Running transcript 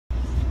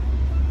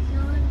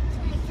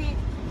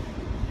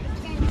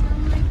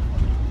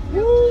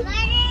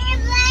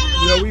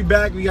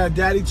back. We got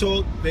Daddy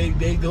Talk. They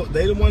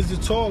the ones to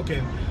talk.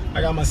 And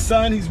I got my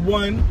son. He's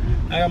 1.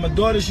 I got my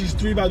daughter. She's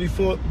 3, about to be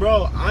 4.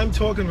 Bro, I'm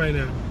talking right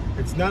now.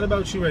 It's not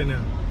about you right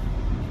now.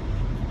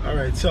 All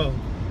right. So,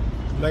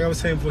 like I was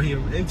saying before, he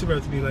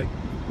interrupted me. Like,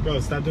 bro,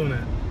 stop doing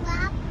that.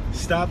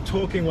 Stop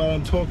talking while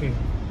I'm talking.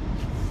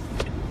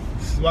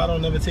 This is why I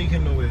don't never take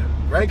him nowhere.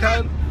 Right,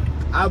 Kyle?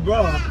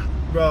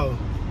 Bro.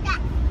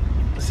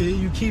 See,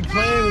 you keep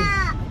playing.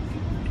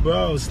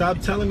 Bro, stop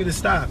telling me to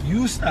stop.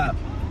 You stop.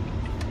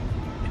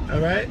 All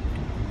right?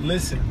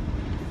 Listen.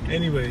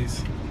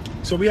 Anyways,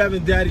 so we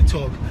having Daddy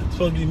Talk. It's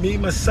supposed to be me,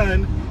 my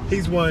son,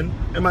 he's 1,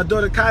 and my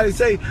daughter Kylie.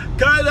 Say,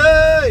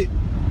 Kylie!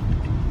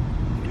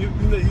 You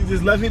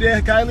just left me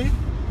there, Kylie?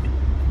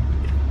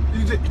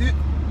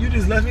 You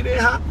just left me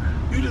there, huh?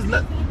 You just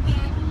left.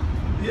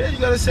 Yeah, you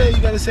gotta say,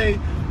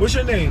 what's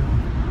your name?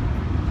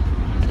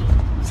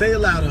 Say it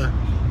louder.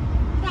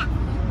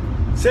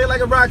 Say it like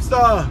a rock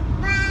star.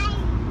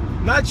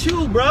 Not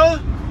you, bro.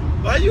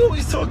 Why you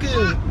always talking?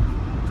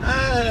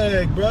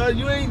 Dang, bro,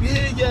 you ain't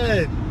here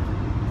yet.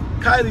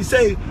 Kylie,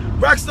 say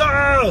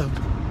rockstar.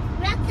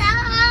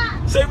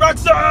 Rockstar. Say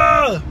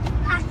rockstar.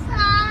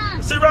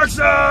 Rockstar. Say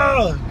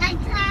rockstar.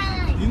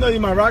 Rockstar. You know you're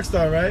my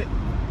rockstar, right?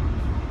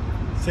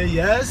 Say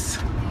yes.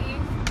 Say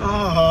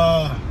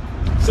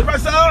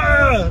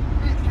rockstar.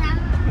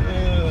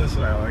 Yeah, that's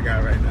all I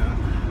got right now.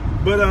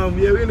 But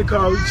yeah, we in the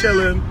car, we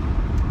chilling.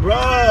 Bro,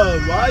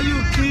 why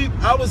you keep?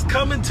 I was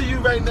coming to you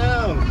right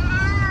now.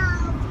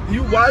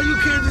 Why you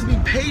can't just be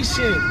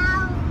patient?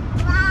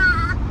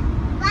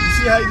 You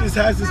see how he just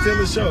has to steal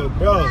the show,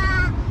 bro.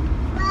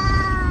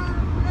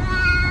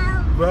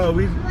 Bro,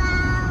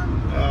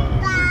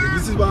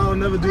 this is why I don't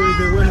never do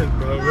anything with him,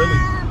 bro. Really,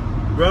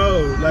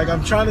 bro. Like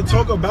I'm trying to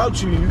talk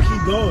about you, and you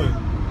keep going.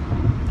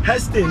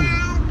 Heston,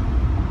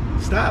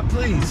 stop,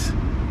 please.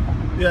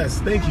 Yes,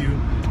 thank you.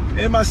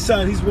 And my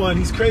son, he's 1.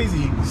 He's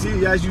crazy.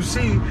 See, as you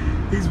see,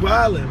 he's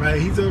wilding, right?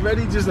 He's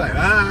already just like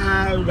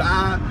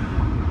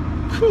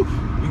Whew.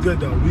 We good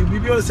though. We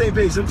be on the same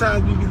page.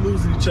 Sometimes we be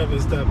losing each other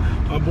and stuff.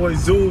 My boy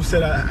Zoom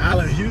said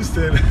Allen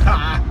Houston. He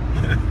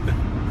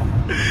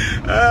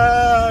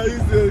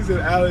said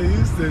Allen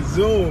Houston.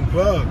 Zoom,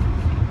 bro.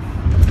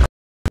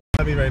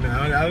 I mean, right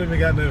now, I don't even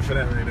got nothing for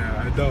that right now.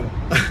 I don't.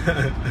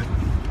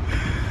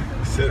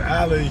 He said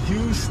Allen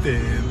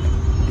Houston.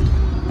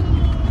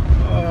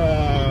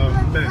 Oh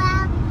man.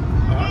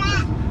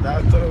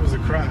 I thought it was a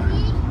cry.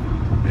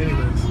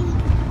 Anyways.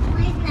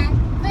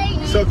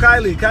 So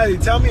Kylie,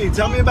 tell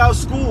me about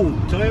school.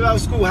 Tell me about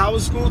school. How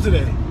was school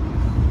today?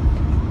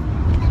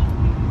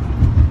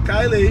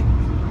 Kylie,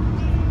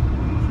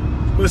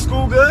 was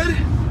school good?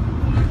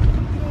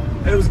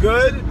 It was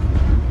good?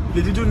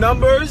 Did you do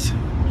numbers?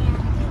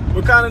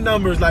 What kind of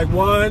numbers? Like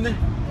 1,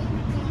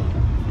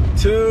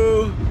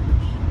 2,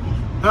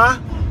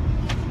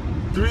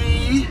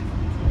 3?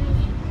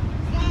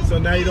 So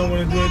now you don't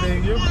want to do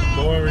anything? You're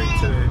boring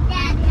today.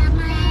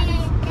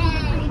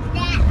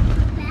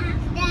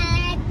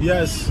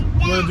 Yes.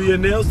 You want to do your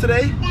nails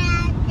today?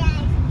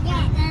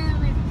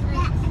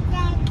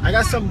 I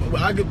got some. You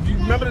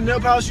remember the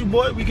nail polish you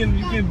bought? You can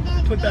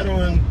put that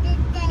on.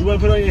 You want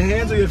to put it on your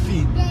hands or your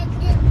feet?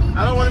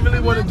 I don't really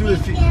want to do the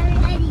feet.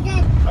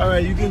 All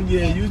right, you can.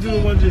 Yeah, you do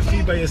the one to your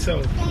feet by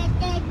yourself.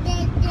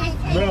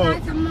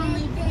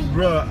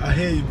 Bro, I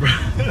hear you, bro.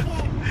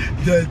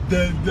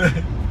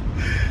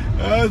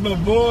 That's my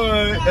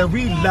boy, and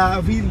we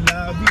live.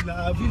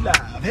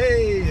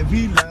 Hey,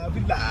 we live.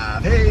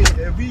 Hey,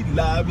 we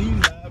live.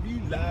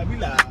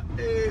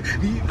 Hey,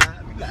 we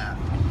live.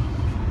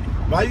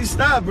 Why you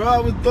stop, bro?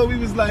 I thought we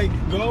was like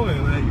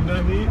going, like, you know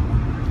what I mean?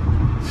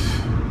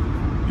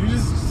 You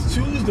just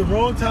choose the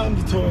wrong time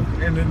to talk,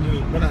 and then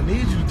when I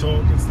need you to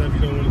talk and stuff, you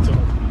don't want to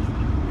talk.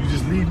 You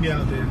just leave me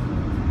out there.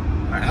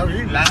 Like, I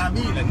really lie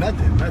me, like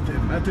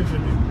nothing for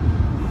me.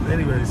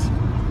 Anyways,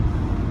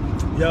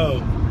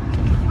 yo,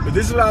 but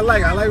this is what I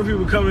like. I like when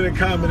people come in and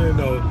commenting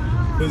though.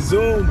 The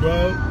Zoom,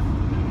 bro.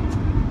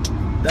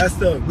 That's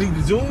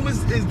Zoom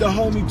is the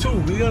homie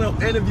too. We're gonna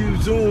interview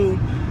Zoom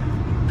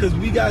because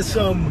we got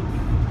some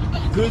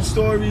good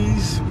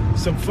stories,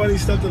 some funny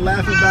stuff to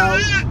laugh about,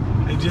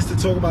 and just to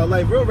talk about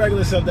life, real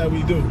regular stuff that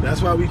we do.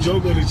 That's why we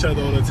joke with each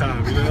other all the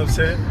time. You know what I'm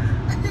saying?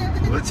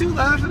 What you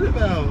laughing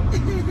about?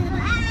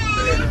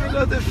 Ain't even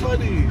nothing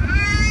funny.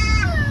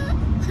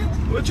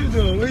 What you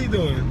doing? What are you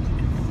doing?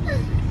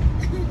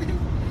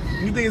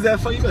 You think it's that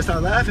funny? You better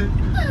stop laughing.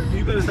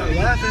 You better stop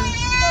laughing.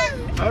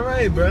 All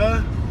right,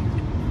 bruh.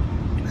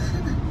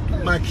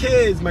 My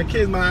kids,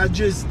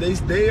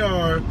 they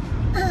are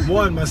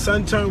 1. My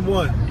son turned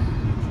 1.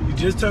 He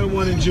just turned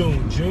 1 in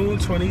June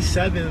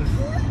 27th.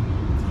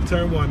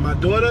 Turned 1. My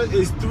daughter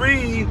is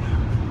 3.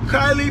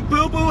 Kylie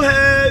Boo Boo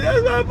Head.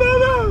 That's my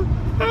boo-boo.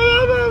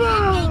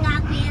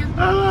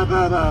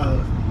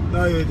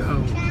 No, you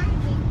don't.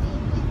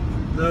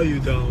 No, you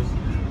don't.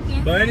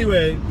 But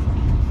anyway,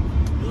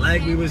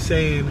 like we were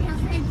saying.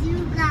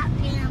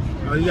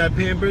 Oh, you got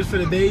Pampers for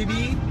the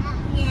baby?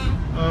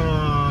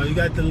 Oh, you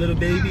got the little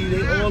baby.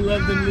 They all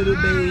love them little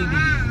babies.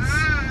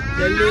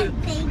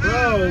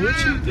 Bro, what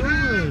you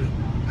doing?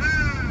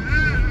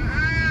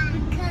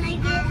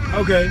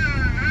 Okay.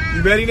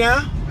 You ready now?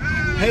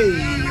 Hey,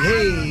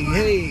 hey,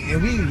 hey.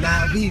 And we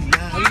live.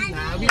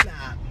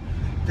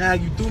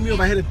 Dad, you threw me off.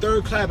 I hit a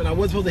third clap, and I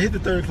wasn't supposed to hit the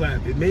third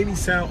clap. It made me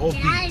sound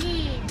offbeat.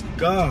 Daddy.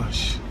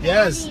 Gosh.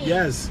 Yes, Daddy.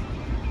 yes.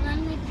 Let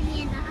me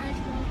be in the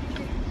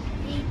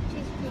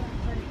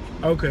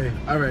iPhone. Okay,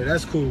 all right,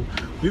 that's cool.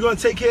 We're gonna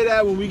take care of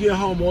that when we get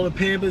home. All the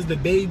Pampers, the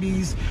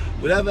babies,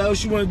 whatever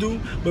else you wanna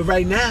do. But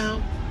right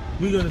now,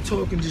 we're gonna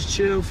talk and just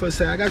chill for a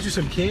second. I got you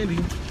some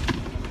candy.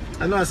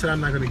 I know I said I'm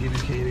not gonna give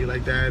you candy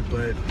like that,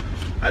 but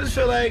I just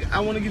feel like I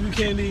wanna give you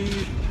candy,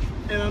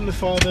 and I'm the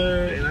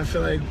father, and I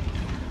feel like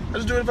I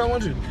just do it if I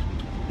want to.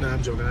 Nah,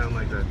 I'm joking. I don't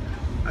like that.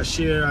 I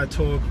share, I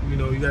talk. You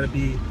know, you gotta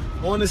be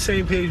on the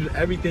same page with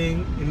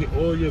everything in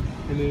all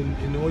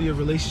your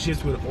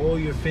relationships with all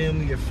your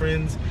family, your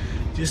friends,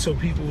 just so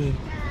people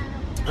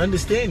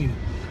understand you,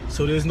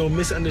 so there's no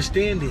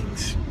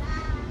misunderstandings.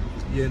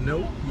 You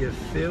know, you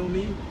feel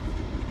me?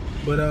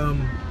 But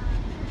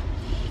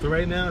for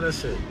right now,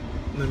 that's it.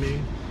 You know what I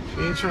mean?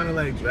 We ain't trying to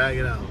like drag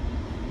it out.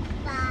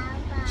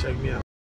 Check me out.